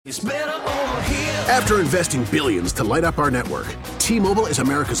It's better over here. After investing billions to light up our network, T-Mobile is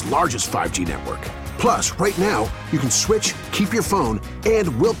America's largest 5G network. Plus, right now, you can switch, keep your phone,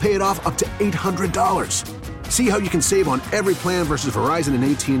 and we'll pay it off up to $800. See how you can save on every plan versus Verizon and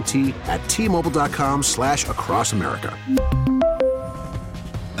AT&T at T-Mobile.com/across America.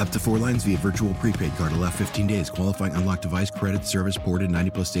 Up to 4 lines via virtual prepaid card. Allow 15 days. Qualifying unlocked device credit service ported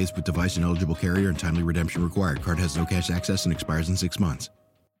 90-plus days with device and eligible carrier and timely redemption required. Card has no cash access and expires in 6 months.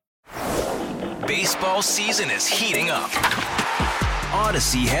 Baseball season is heating up.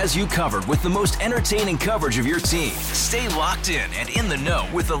 Odyssey has you covered with the most entertaining coverage of your team. Stay locked in and in the know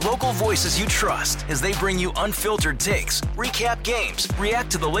with the local voices you trust as they bring you unfiltered takes, recap games, react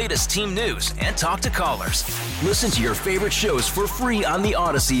to the latest team news, and talk to callers. Listen to your favorite shows for free on the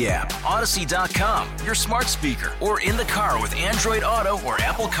Odyssey app, Odyssey.com, your smart speaker, or in the car with Android Auto or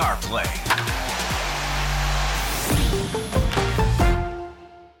Apple CarPlay.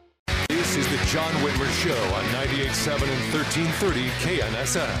 This is the John Whitmer Show on 98.7 and 1330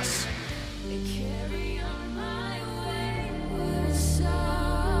 KNSS.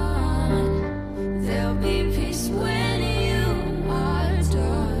 There'll be peace when you are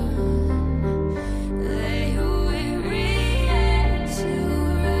done. Lay weary head to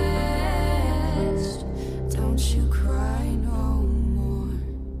rest. Don't you cry no more.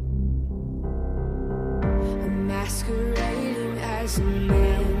 I'm masquerading as a man.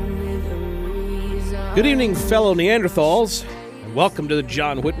 Good evening, fellow Neanderthals, and welcome to the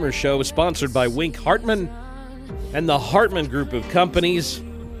John Whitmer Show, sponsored by Wink Hartman and the Hartman Group of Companies.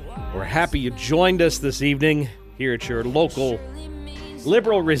 We're happy you joined us this evening here at your local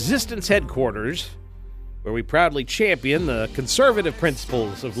liberal resistance headquarters, where we proudly champion the conservative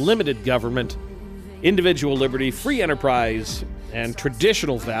principles of limited government, individual liberty, free enterprise, and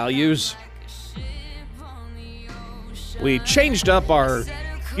traditional values. We changed up our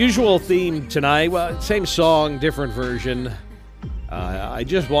usual theme tonight. Well, same song, different version. I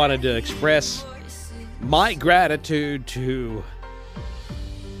just wanted to express my gratitude to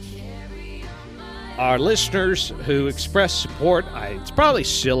our listeners who express support. It's probably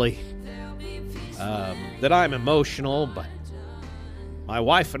silly that I'm emotional, but my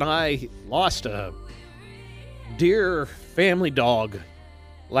wife and I lost a dear family dog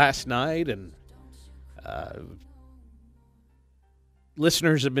last night, and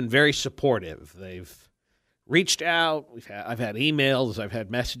listeners have been very supportive. They've reached out. I've had emails. I've had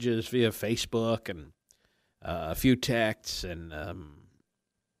messages via Facebook and a few texts, and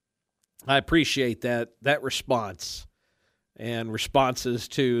I appreciate that response and responses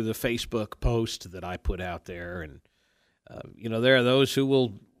to the Facebook post that I put out there. And there are those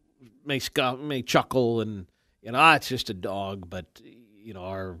who may chuckle and it's just a dog, but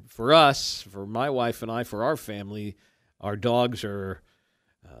for us, for my wife and I, for our family, our dogs are,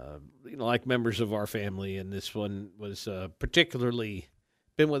 like members of our family, and this one was particularly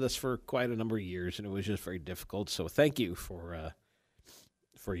been with us for quite a number of years, and it was just very difficult. So thank you for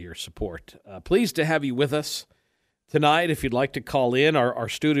your support. Pleased to have you with us tonight. If you'd like to call in, our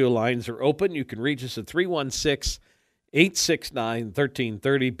studio lines are open. You can reach us at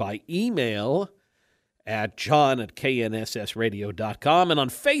 316-869-1330 by email at john@knssradio.com, and on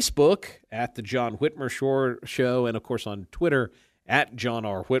Facebook at The John Whitmer Show, and, of course, on Twitter at John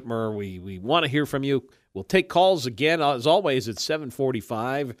R. Whitmer. We want to hear from you. We'll take calls again, as always, at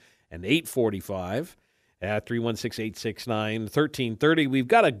 7:45 and 8:45 at 316-869-1330. We've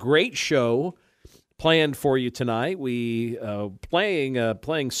got a great show planned for you tonight. We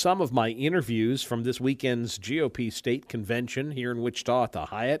playing some of my interviews from this weekend's GOP state convention here in Wichita at the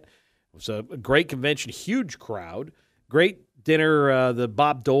Hyatt. It was a great convention, huge crowd, great dinner. The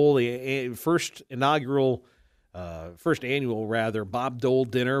Bob Dole, the first annual Bob Dole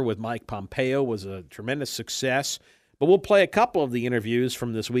dinner with Mike Pompeo was a tremendous success. But we'll play a couple of the interviews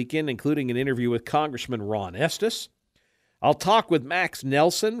from this weekend, including an interview with Congressman Ron Estes. I'll talk with Max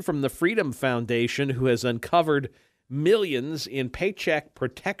Nelson from the Freedom Foundation, who has uncovered millions in Paycheck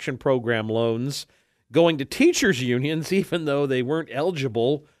Protection Program loans going to teachers' unions, even though they weren't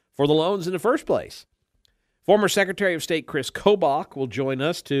eligible for the loans in the first place. Former Secretary of State Chris Kobach will join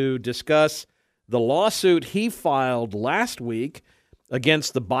us to discuss the lawsuit he filed last week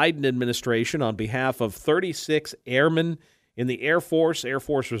against the Biden administration on behalf of 36 airmen in the Air Force, Air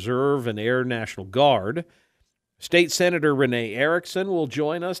Force Reserve, and Air National Guard. State Senator Renee Erickson will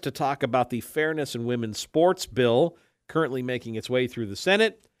join us to talk about the Fairness in Women's Sports bill currently making its way through the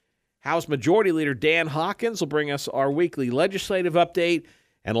Senate. House Majority Leader Dan Hawkins will bring us our weekly legislative update.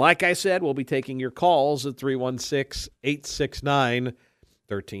 And like I said, we'll be taking your calls at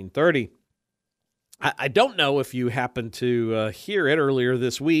 316-869-1330. I don't know if you happened to hear it earlier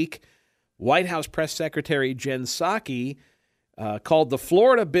this week. White House Press Secretary Jen Psaki called the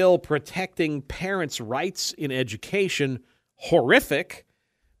Florida bill protecting parents' rights in education horrific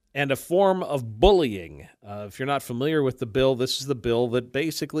and a form of bullying. If you're not familiar with the bill, this is the bill that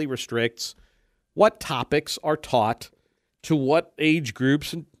basically restricts what topics are taught to what age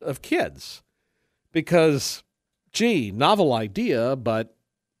groups of kids. Because, gee, novel idea, but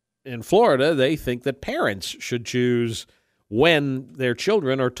in Florida, they think that parents should choose when their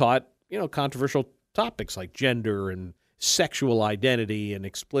children are taught, controversial topics like gender and sexual identity and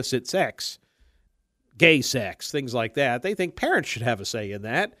explicit sex, gay sex, things like that. They think parents should have a say in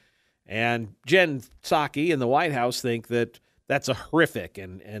that. And Jen Psaki and the White House think that that's a horrific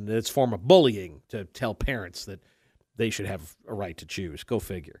and it's a form of bullying to tell parents that they should have a right to choose. Go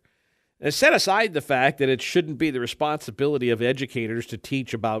figure. And set aside the fact that it shouldn't be the responsibility of educators to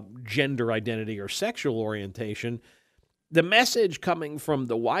teach about gender identity or sexual orientation, the message coming from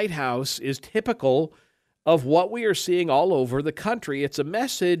the White House is typical of what we are seeing all over the country. It's a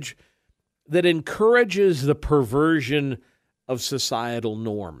message that encourages the perversion of societal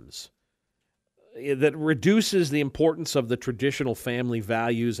norms, that reduces the importance of the traditional family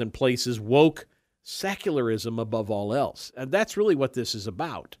values and places woke secularism above all else. And that's really what this is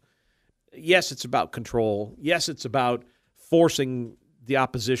about. Yes, it's about control. Yes, it's about forcing the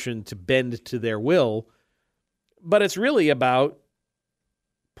opposition to bend to their will. But it's really about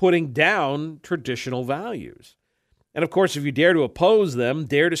putting down traditional values. And of course, if you dare to oppose them,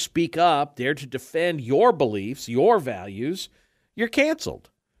 dare to speak up, dare to defend your beliefs, your values, you're canceled.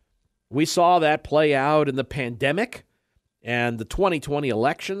 We saw that play out in the pandemic and the 2020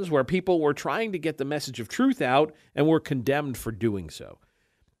 elections, where people were trying to get the message of truth out and were condemned for doing so.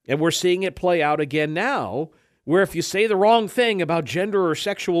 And we're seeing it play out again now, where if you say the wrong thing about gender or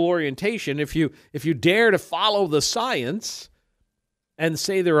sexual orientation, if you dare to follow the science and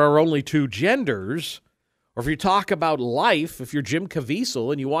say there are only two genders, or if you talk about life, if you're Jim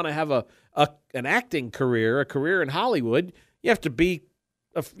Caviezel and you want to have an acting career, a career in Hollywood, you have to be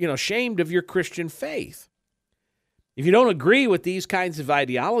ashamed of your Christian faith. If you don't agree with these kinds of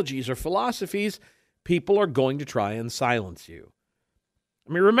ideologies or philosophies, people are going to try and silence you.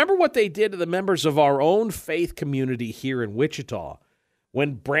 I mean, remember what they did to the members of our own faith community here in Wichita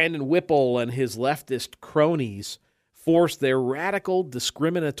when Brandon Whipple and his leftist cronies forced their radical,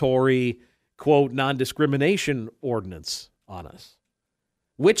 discriminatory, quote, non-discrimination ordinance on us.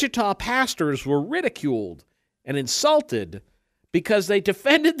 Wichita pastors were ridiculed and insulted because they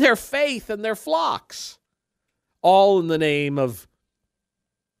defended their faith and their flocks, all in the name of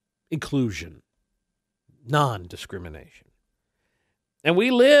inclusion, non-discrimination. And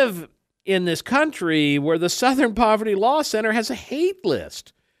we live in this country where the Southern Poverty Law Center has a hate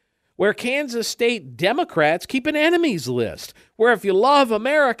list, where Kansas State Democrats keep an enemies list, where if you love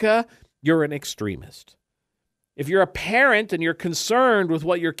America, you're an extremist. If you're a parent and you're concerned with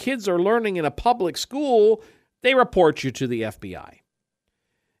what your kids are learning in a public school, they report you to the FBI.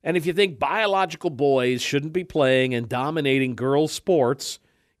 And if you think biological boys shouldn't be playing and dominating girls' sports,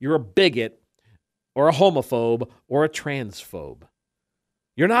 you're a bigot or a homophobe or a transphobe.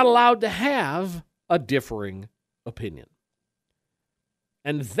 You're not allowed to have a differing opinion.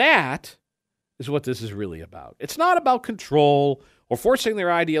 And that is what this is really about. It's not about control or forcing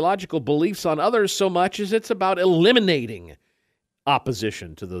their ideological beliefs on others so much as it's about eliminating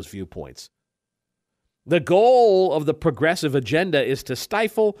opposition to those viewpoints. The goal of the progressive agenda is to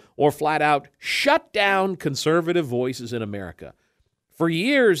stifle or flat out shut down conservative voices in America. For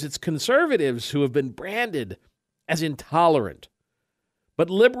years, it's conservatives who have been branded as intolerant. But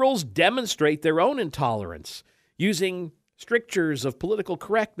liberals demonstrate their own intolerance using strictures of political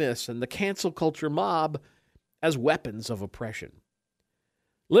correctness and the cancel culture mob as weapons of oppression.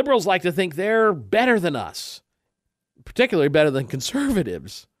 Liberals like to think they're better than us, particularly better than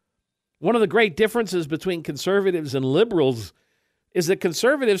conservatives. One of the great differences between conservatives and liberals is that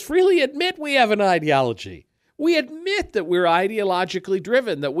conservatives freely admit we have an ideology. We admit that we're ideologically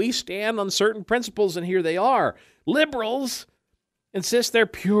driven, that we stand on certain principles, and here they are. Liberals insist they're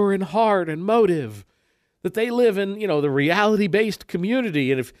pure in heart and motive, that they live in, the reality-based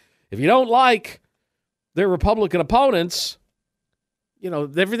community. And if you don't like their Republican opponents,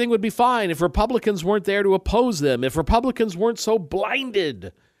 everything would be fine if Republicans weren't there to oppose them. If Republicans weren't so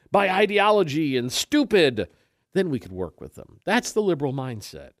blinded by ideology and stupid, then we could work with them. That's the liberal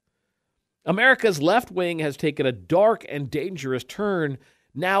mindset. America's left wing has taken a dark and dangerous turn,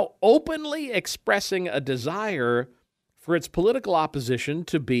 now openly expressing a desire for its political opposition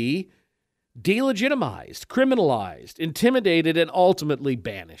to be delegitimized, criminalized, intimidated, and ultimately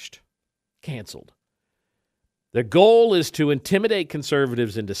banished, canceled. Their goal is to intimidate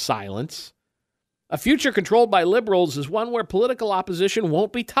conservatives into silence. A future controlled by liberals is one where political opposition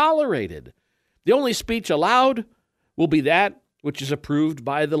won't be tolerated. The only speech allowed will be that which is approved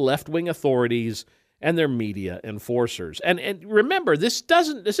by the left-wing authorities and their media enforcers. And remember, this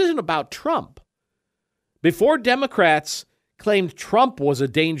isn't about Trump. Before Democrats claimed Trump was a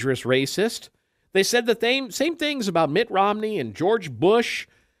dangerous racist, they said the same things about Mitt Romney and George Bush,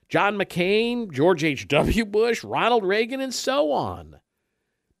 John McCain, George H.W. Bush, Ronald Reagan, and so on.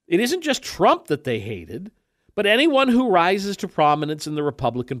 It isn't just Trump that they hated, but anyone who rises to prominence in the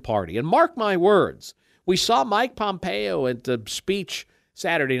Republican Party. And mark my words, we saw Mike Pompeo at the speech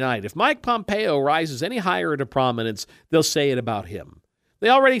Saturday night. If Mike Pompeo rises any higher into prominence, they'll say it about him. They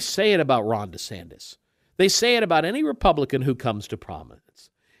already say it about Ron DeSantis. They say it about any Republican who comes to prominence.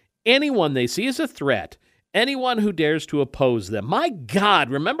 Anyone they see as a threat, anyone who dares to oppose them. My God,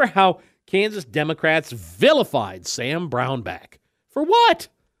 remember how Kansas Democrats vilified Sam Brownback. For what?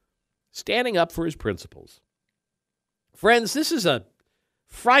 Standing up for his principles. Friends, this is a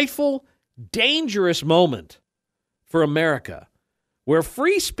frightful, dangerous moment for America, where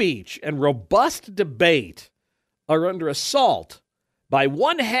free speech and robust debate are under assault by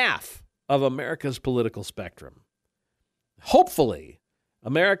one half of America's political spectrum. Hopefully,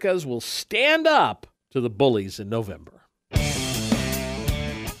 Americans will stand up to the bullies in November.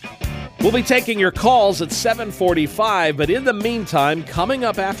 We'll be taking your calls at 7:45, but in the meantime, coming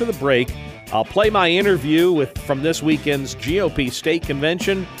up after the break, I'll play my interview from this weekend's GOP State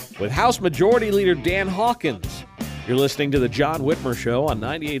Convention with House Majority Leader Dan Hawkins. You're listening to The John Whitmer Show on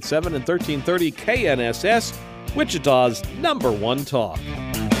 98.7 and 1330 KNSS, Wichita's #1 talk.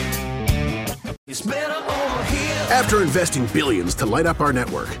 After investing billions to light up our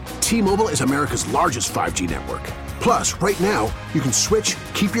network, T-Mobile is America's largest 5G network. Plus, right now, you can switch,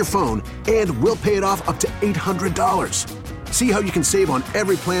 keep your phone, and we'll pay it off up to $800. See how you can save on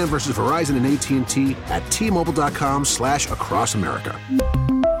every plan versus Verizon and AT&T at T-Mobile.com/across America.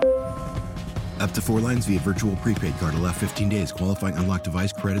 Up to 4 lines via virtual prepaid card. Allow 15 days. Qualifying unlocked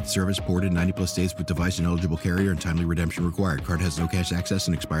device credit service ported 90-plus days with device and eligible carrier and timely redemption required. Card has no cash access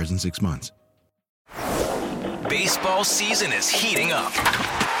and expires in 6 months. Baseball season is heating up.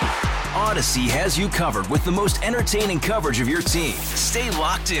 Odyssey has you covered with the most entertaining coverage of your team. Stay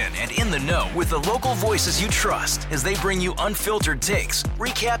locked in and in the know with the local voices you trust as they bring you unfiltered takes,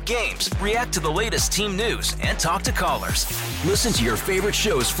 recap games, react to the latest team news, and talk to callers. Listen to your favorite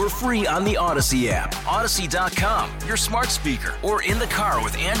shows for free on the Odyssey app, Odyssey.com, your smart speaker, or in the car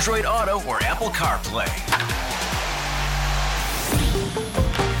with Android Auto or Apple CarPlay.